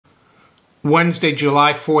Wednesday,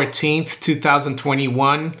 July 14th,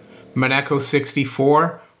 2021, Monaco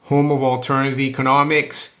 64, home of alternative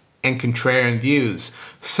economics and contrarian views.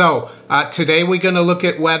 So today we're going to look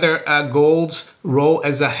at whether gold's role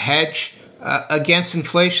as a hedge against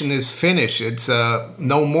inflation is finished. It's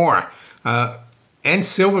no more. And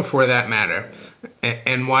silver for that matter.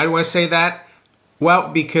 And why do I say that? Well,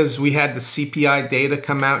 because we had the CPI data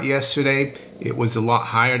come out yesterday. It was a lot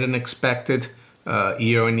higher than expected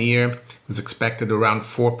year on year. It was expected around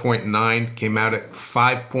 4.9, came out at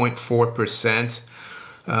 5.4%.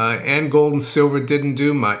 And gold and silver didn't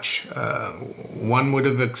do much. One would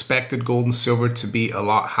have expected gold and silver to be a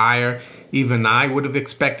lot higher. Even I would have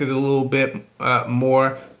expected a little bit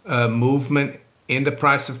more movement in the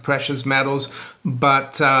price of precious metals.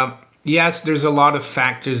 But yes, there's a lot of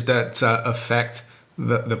factors that affect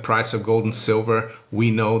the price of gold and silver. We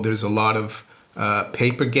know there's a lot of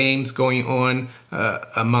paper games going on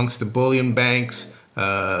amongst the bullion banks,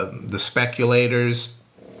 the speculators,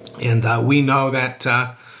 and we know that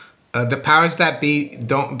the powers that be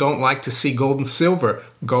don't like to see gold and silver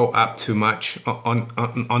go up too much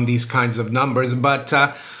on these kinds of numbers. But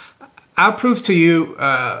I'll prove to you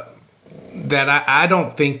that I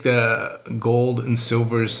don't think the gold and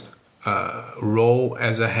silver's role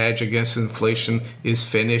as a hedge against inflation is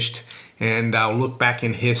finished, and I'll look back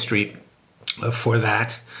in history for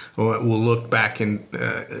that. We'll look back in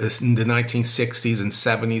the 1960s and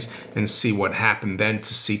 70s and see what happened then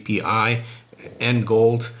to CPI and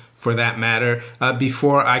gold for that matter.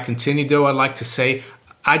 Before I continue though, I'd like to say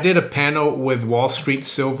I did a panel with Wall Street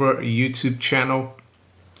Silver YouTube channel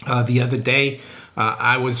the other day.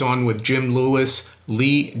 I was on with Jim Lewis,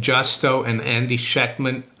 Lee Justo, and Andy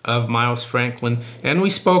Schechtman of Miles Franklin, and we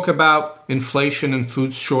spoke about inflation and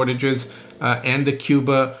food shortages and the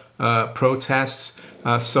Cuba protests.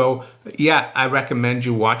 So yeah, I recommend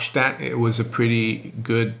you watch that. It was a pretty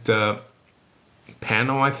good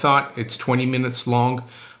panel, I thought. It's 20 minutes long.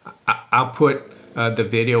 I'll put the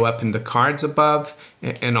video up in the cards above,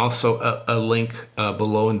 and also a link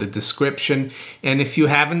below in the description. And if you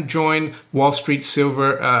haven't joined Wall Street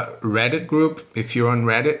Silver Reddit group, if you're on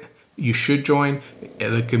Reddit, you should join.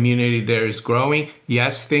 The community there is growing.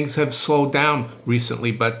 Yes, things have slowed down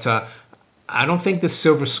recently, but I don't think the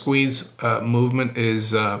silver squeeze movement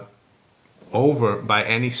is over by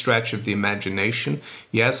any stretch of the imagination.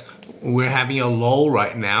 Yes, we're having a lull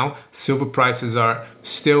right now. Silver prices are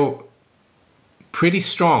still pretty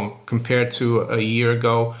strong compared to a year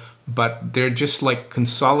ago, but they're just like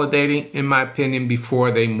consolidating, in my opinion,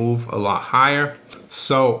 before they move a lot higher.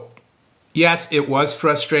 So yes, it was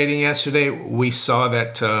frustrating yesterday. We saw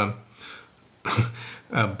that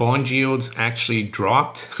bond yields actually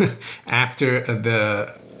dropped after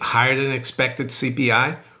the higher than expected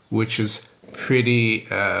CPI, which is pretty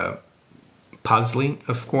puzzling,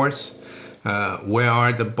 of course. Where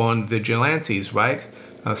are the bond vigilantes, right?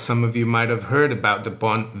 Some of you might have heard about the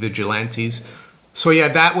bond vigilantes. So yeah,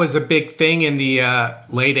 that was a big thing in the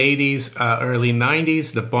late 80s, early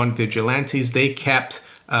 90s. The bond vigilantes, they kept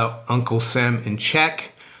Uncle Sam in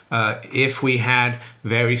check. If we had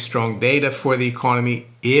very strong data for the economy,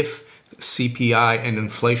 if CPI and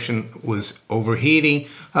inflation was overheating,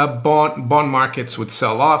 bond markets would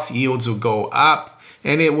sell off, yields would go up,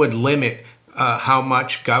 and it would limit how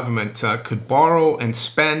much government could borrow and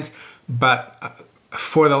spend. But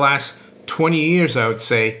for the last 20 years, I would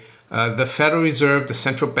say, the Federal Reserve, the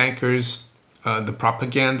central bankers, the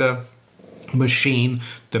propaganda machine,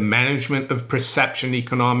 the management of perception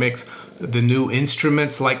economics, the new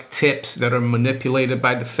instruments like tips that are manipulated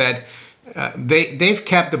by the Fed, they've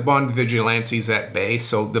kept the bond vigilantes at bay.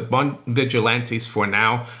 So the bond vigilantes for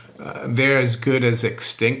now, they're as good as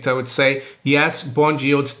extinct, I would say. Yes, bond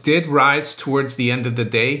yields did rise towards the end of the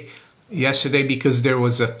day yesterday because there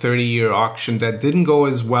was a 30-year auction that didn't go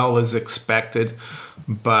as well as expected.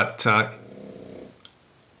 But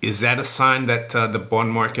is that a sign that the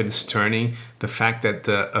bond market is turning? The fact that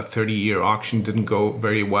a 30-year auction didn't go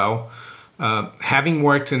very well? Having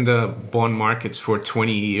worked in the bond markets for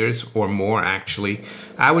 20 years or more, actually,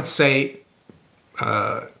 I would say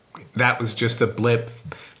that was just a blip.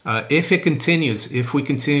 If it continues, if we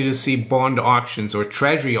continue to see bond auctions or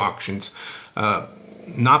treasury auctions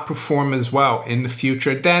not perform as well in the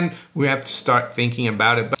future, then we have to start thinking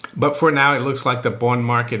about it. But for now, it looks like the bond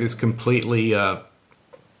market is completely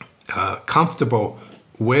comfortable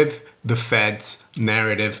with the Fed's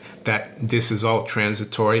narrative that this is all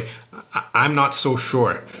transitory. I'm not so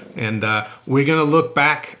sure. And we're going to look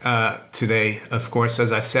back today, of course,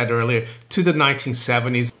 as I said earlier, to the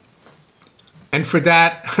 1970s. And for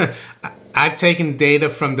that, I've taken data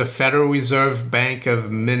from the Federal Reserve Bank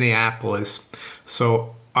of Minneapolis.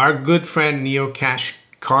 So our good friend Neo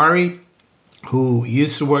Kashkari, who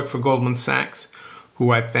used to work for Goldman Sachs,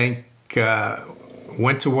 who I think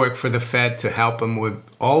went to work for the Fed to help him with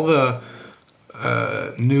all the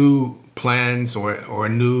new plans or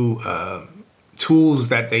new tools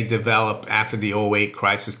that they developed after the '08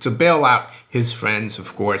 crisis to bail out his friends,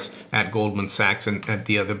 of course, at Goldman Sachs and at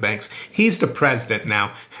the other banks. He's the president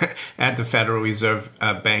now at the Federal Reserve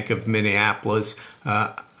Bank of Minneapolis.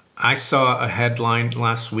 I saw a headline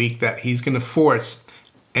last week that he's going to force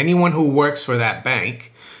anyone who works for that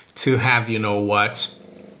bank to have, you know what?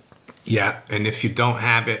 Yeah, and if you don't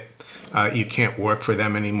have it, you can't work for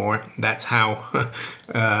them anymore. That's how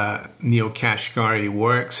Neo Kashkari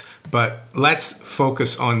works. But let's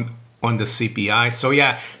focus on the CPI. So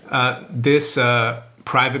yeah, this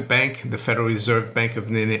private bank, the Federal Reserve Bank of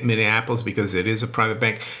Minneapolis, because it is a private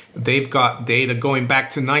bank, they've got data going back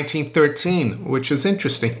to 1913, which is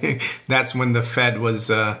interesting. That's when the Fed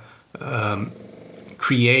was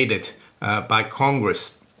created by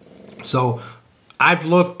Congress. So I've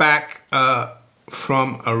looked back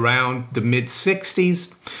from around the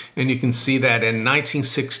mid-60s, and you can see that in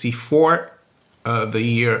 1964, the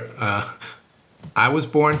year I was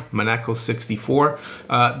born, Monaco 64,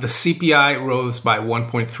 the CPI rose by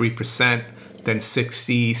 1.3%, then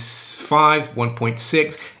 65,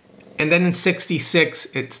 1.6, and then in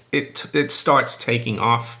 66, it starts taking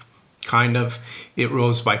off, kind of. It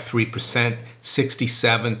rose by 3%,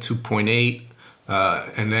 67, 2.8,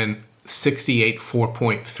 and then 68,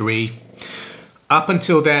 4.3. Up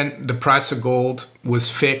until then, the price of gold was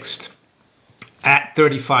fixed at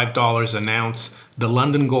 $35 an ounce. The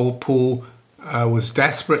London Gold Pool was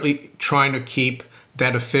desperately trying to keep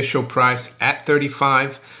that official price at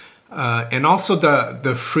 35, and also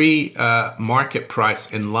the free market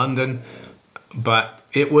price in London. But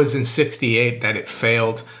it was in 68 that it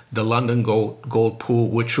failed. The London Gold Pool,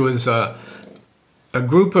 which was a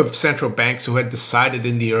group of central banks who had decided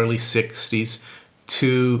in the early 60s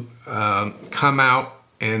to come out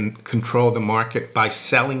and control the market by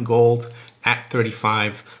selling gold at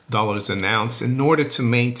 $35 an ounce in order to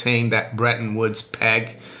maintain that Bretton Woods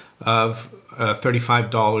peg of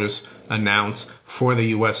 $35 an ounce for the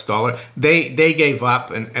US dollar. They gave up,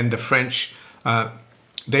 and the French,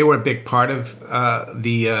 they were a big part of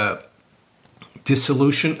the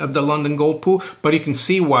dissolution of the London Gold Pool, but you can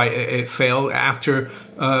see why it failed after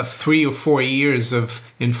 3 or 4 years of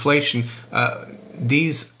inflation.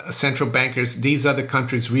 These central bankers, these other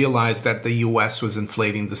countries realized that the US was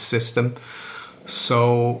inflating the system.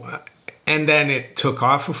 So, and then it took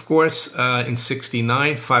off, of course, in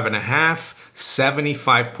 69, 5.5, 70,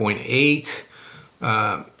 5.8.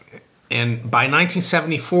 And by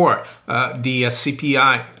 1974, the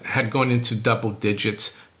CPI had gone into double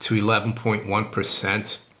digits to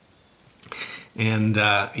 11.1%. And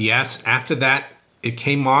yes, after that, it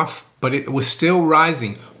came off, but it was still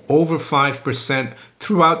rising over 5%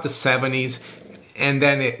 throughout the 70s. And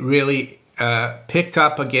then it really picked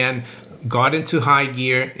up again, got into high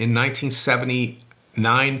gear in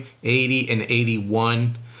 1979, 80, and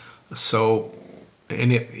 81. So,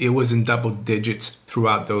 and it was in double digits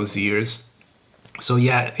throughout those years. So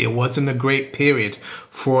yeah, it wasn't a great period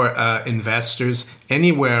for investors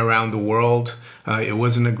anywhere around the world. It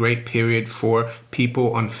wasn't a great period for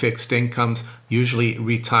people on fixed incomes, usually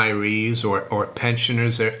retirees or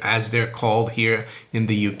pensioners, as they're called here in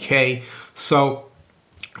the UK. So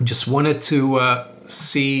just wanted to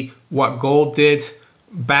see what gold did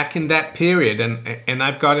back in that period. And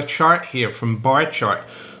I've got a chart here from Bar Chart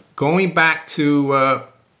going back to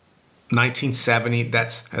 1970.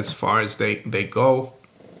 That's as far as they go.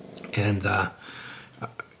 And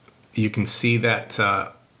you can see that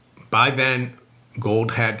by then,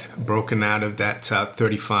 gold had broken out of that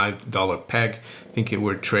 $35 peg. I think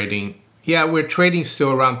we're trading, yeah, we're trading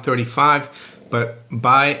still around 35, but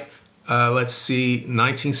by, let's see,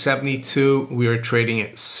 1972, we were trading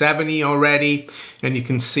at 70 already. And you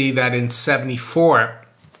can see that in 74,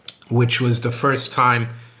 which was the first time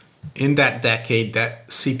in that decade that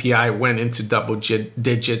CPI went into double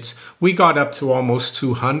digits, we got up to almost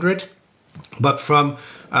 200. But from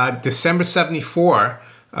December 74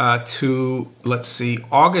 to, let's see,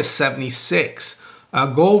 August 76,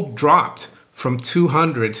 gold dropped from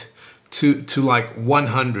 200 to like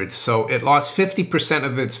 100. So it lost 50%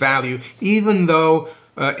 of its value, even though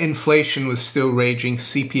inflation was still raging.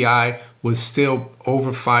 CPI was still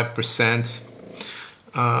over 5%.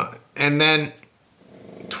 And then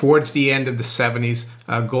towards the end of the 70s,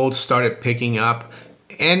 gold started picking up,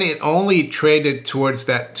 and it only traded towards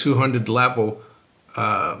that 200 level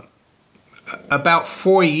about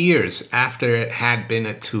 4 years after it had been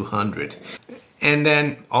at 200. And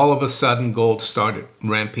then all of a sudden gold started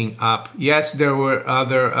ramping up. Yes, there were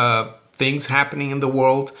other things happening in the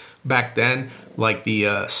world back then, like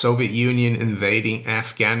the Soviet Union invading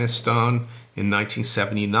Afghanistan in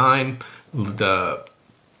 1979, the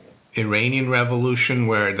Iranian Revolution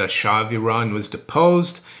where the Shah of Iran was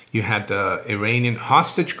deposed. You had the Iranian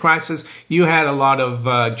hostage crisis. You had a lot of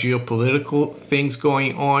geopolitical things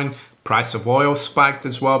going on. Price of oil spiked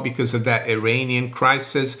as well because of that Iranian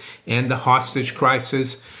crisis and the hostage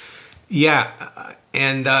crisis. Yeah,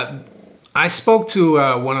 and I spoke to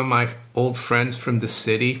one of my old friends from the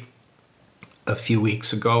city a few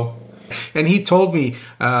weeks ago, and he told me,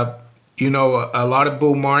 you know, a lot of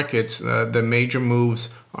bull markets, the major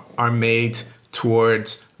moves are made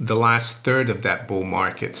towards the last third of that bull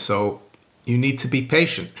market. So you need to be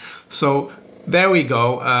patient. So there we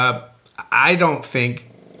go. I don't think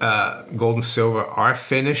gold and silver are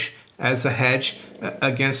finished as a hedge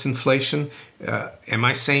against inflation. Am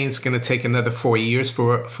I saying it's going to take another 4 years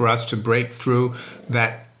for us to break through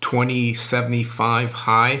that 2075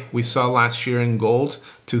 high we saw last year in gold,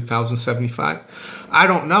 2075? I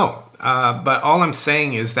don't know. But all I'm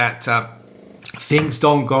saying is that things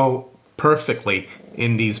don't go perfectly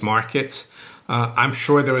in these markets. I'm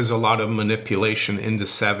sure there is a lot of manipulation in the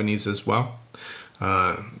 70s as well,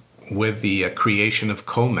 with the creation of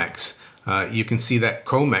COMEX. You can see that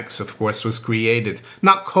COMEX, of course, was created,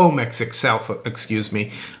 not COMEX itself, excuse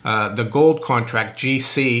me, the gold contract,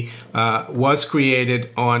 GC, was created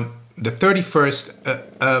on the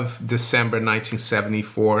 31st of December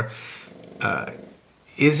 1974.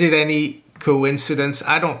 Is it any coincidence?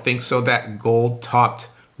 I don't think so that gold topped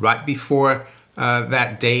right before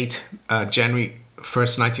that date, January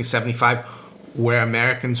 1st, 1975, where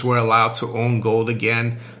Americans were allowed to own gold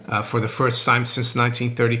again for the first time since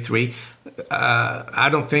 1933. I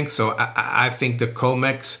don't think so. I think the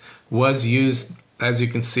COMEX was used, as you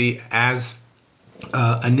can see, as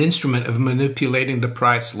an instrument of manipulating the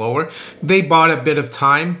price lower. They bought a bit of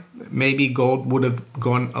time. Maybe gold would have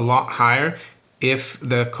gone a lot higher if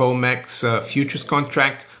the COMEX futures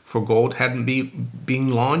contract for gold hadn't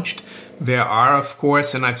been launched. There are, of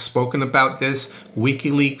course, and I've spoken about this,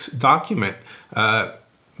 WikiLeaks document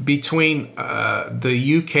between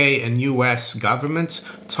the UK and US governments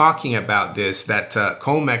talking about this, that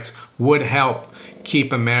COMEX would help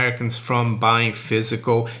keep Americans from buying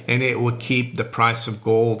physical, and it would keep the price of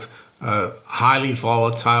gold highly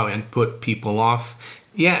volatile and put people off.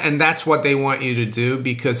 Yeah, and that's what they want you to do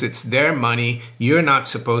because it's their money. You're not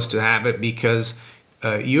supposed to have it because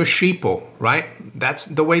you're sheeple, right? That's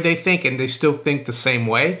the way they think, and they still think the same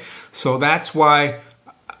way. So that's why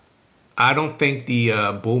I don't think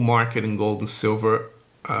the bull market in gold and silver,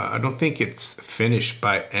 I don't think it's finished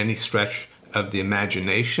by any stretch of the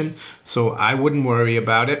imagination. So I wouldn't worry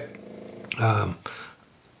about it.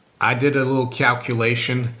 I did a little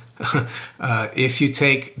calculation. If you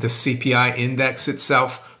take the CPI index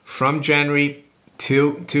itself from January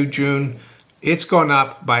to June, it's gone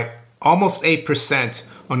up by almost 8%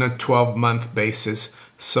 on a 12-month basis.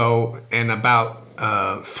 So, and about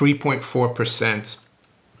 3.4%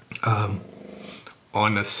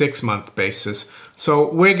 on a 6-month basis. So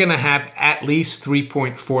we're going to have at least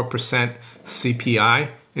 3.4% CPI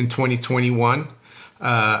in 2021.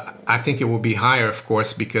 I think it will be higher, of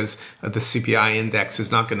course, because the CPI index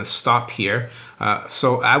is not going to stop here.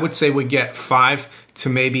 So I would say we get 5 to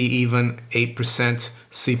maybe even 8%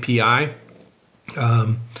 CPI.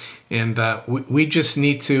 And we just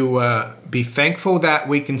need to be thankful that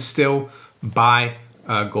we can still buy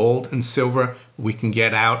gold and silver. We can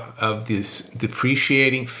get out of this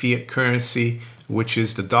depreciating fiat currency, which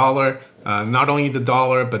is the dollar. Not only the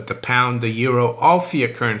dollar, but the pound, the euro, all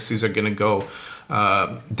fiat currencies are going to go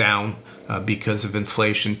down because of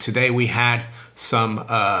inflation. Today we had some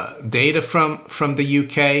data from the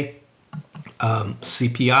UK,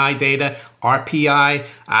 CPI data, RPI.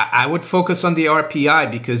 I would focus on the RPI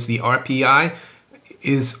because the RPI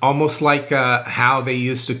is almost like how they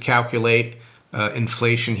used to calculate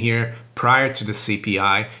inflation here prior to the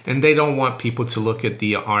CPI, and they don't want people to look at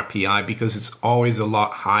the RPI because it's always a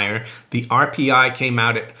lot higher. The RPI came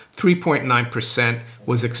out at 3.9%,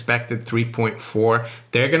 was expected 3.4%.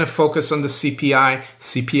 They're going to focus on the CPI.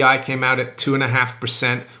 CPI came out at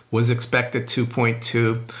 2.5%, was expected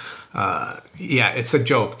 2.2%. Yeah, it's a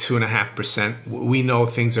joke, 2.5%. We know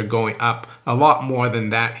things are going up a lot more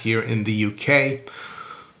than that here in the UK.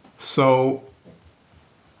 So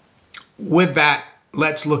with that,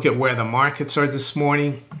 let's look at where the markets are this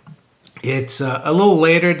morning. It's a little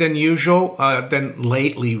later than usual, than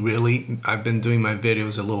lately, really. I've been doing my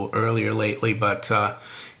videos a little earlier lately, but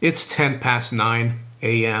it's 10 past 9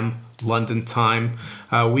 a.m. London time.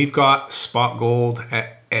 We've got spot gold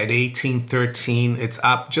at 18.13. It's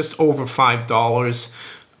up just over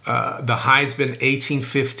 $5. The high's been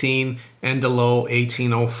 18.15 and the low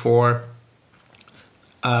 18.04.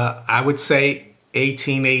 I would say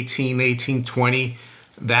 18.18, 18.20.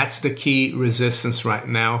 That's the key resistance right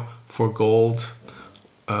now for gold.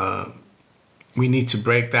 We need to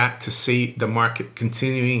break that to see the market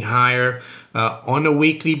continuing higher. On a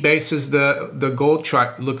weekly basis, the gold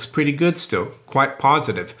chart looks pretty good still, quite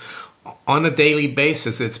positive. On a daily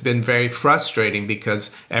basis, it's been very frustrating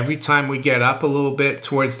because every time we get up a little bit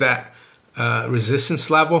towards that resistance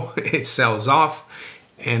level, it sells off.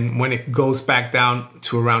 And when it goes back down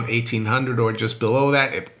to around 1800 or just below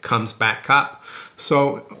that, it comes back up.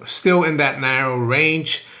 So still in that narrow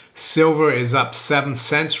range. Silver is up 7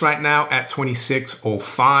 cents right now at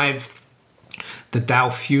 26.05. The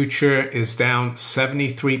Dow future is down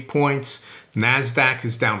 73 points. NASDAQ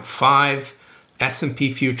is down 5.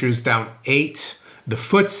 S&P futures down 8. The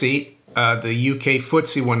FTSE, the UK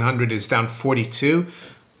FTSE 100 is down 42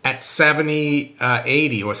 at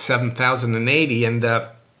 7080 or 7,080, and the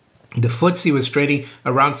FTSE was trading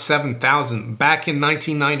around 7,000 back in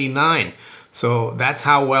 1999. So that's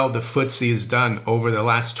how well the FTSE has done over the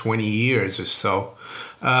last 20 years or so.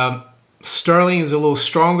 Sterling is a little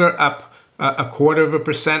stronger, up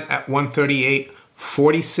 0.25% at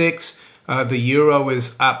 138.46. The euro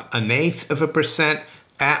is up 0.1%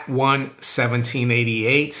 at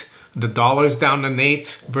 117.88. The dollar is down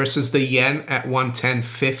 1/8 versus the yen at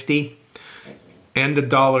 110.50. And the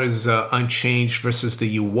dollar is unchanged versus the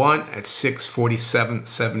yuan at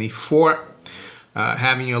 647.74.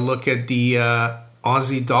 Having a look at the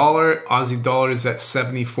Aussie dollar is at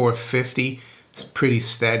 74.50. It's pretty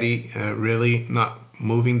steady, really not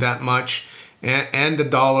moving that much. And the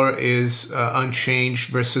dollar is unchanged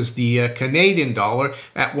versus the Canadian dollar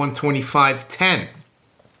at 125.10.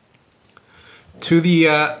 To the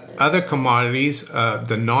other commodities,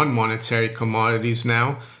 the non-monetary commodities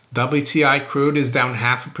now, WTI crude is down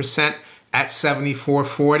 0.5% at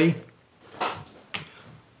 74.40.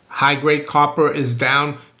 High-grade copper is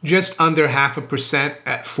down just under 0.5%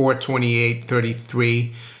 at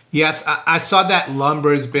 428.33. Yes, I saw that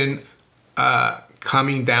lumber has been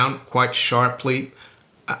coming down quite sharply.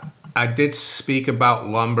 I did speak about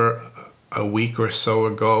lumber a week or so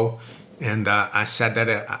ago, and I said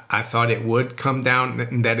that I thought it would come down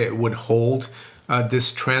and that it would hold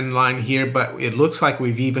this trend line here, but it looks like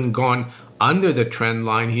we've even gone under the trend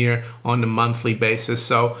line here on a monthly basis.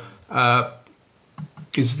 So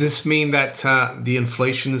does this mean that the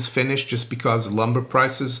inflation is finished just because lumber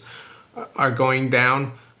prices are going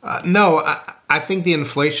down? No, I think the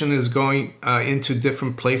inflation is going into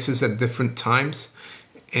different places at different times.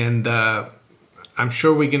 And I'm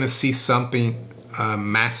sure we're going to see something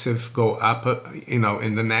massive go up,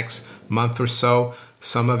 in the next month or so.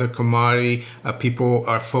 Some other commodity, people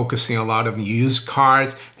are focusing a lot on used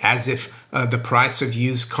cars as if the price of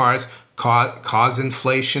used cars cause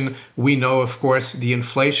inflation. We know, of course, the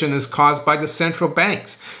inflation is caused by the central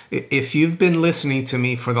banks. If you've been listening to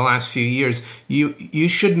me for the last few years, you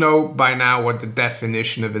should know by now what the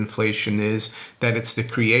definition of inflation is, that it's the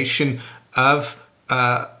creation of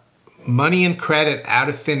money and credit out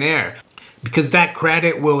of thin air, because that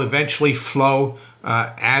credit will eventually flow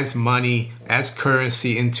as money, as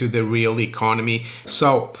currency into the real economy.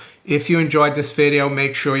 So if you enjoyed this video,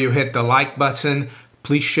 make sure you hit the like button.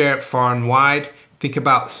 Please share it far and wide. Think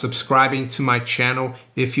about subscribing to my channel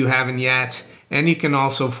if you haven't yet. And you can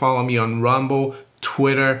also follow me on Rumble,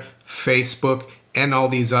 Twitter, Facebook, and all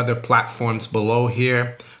these other platforms below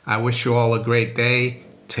here. I wish you all a great day.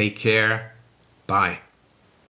 Take care. Bye.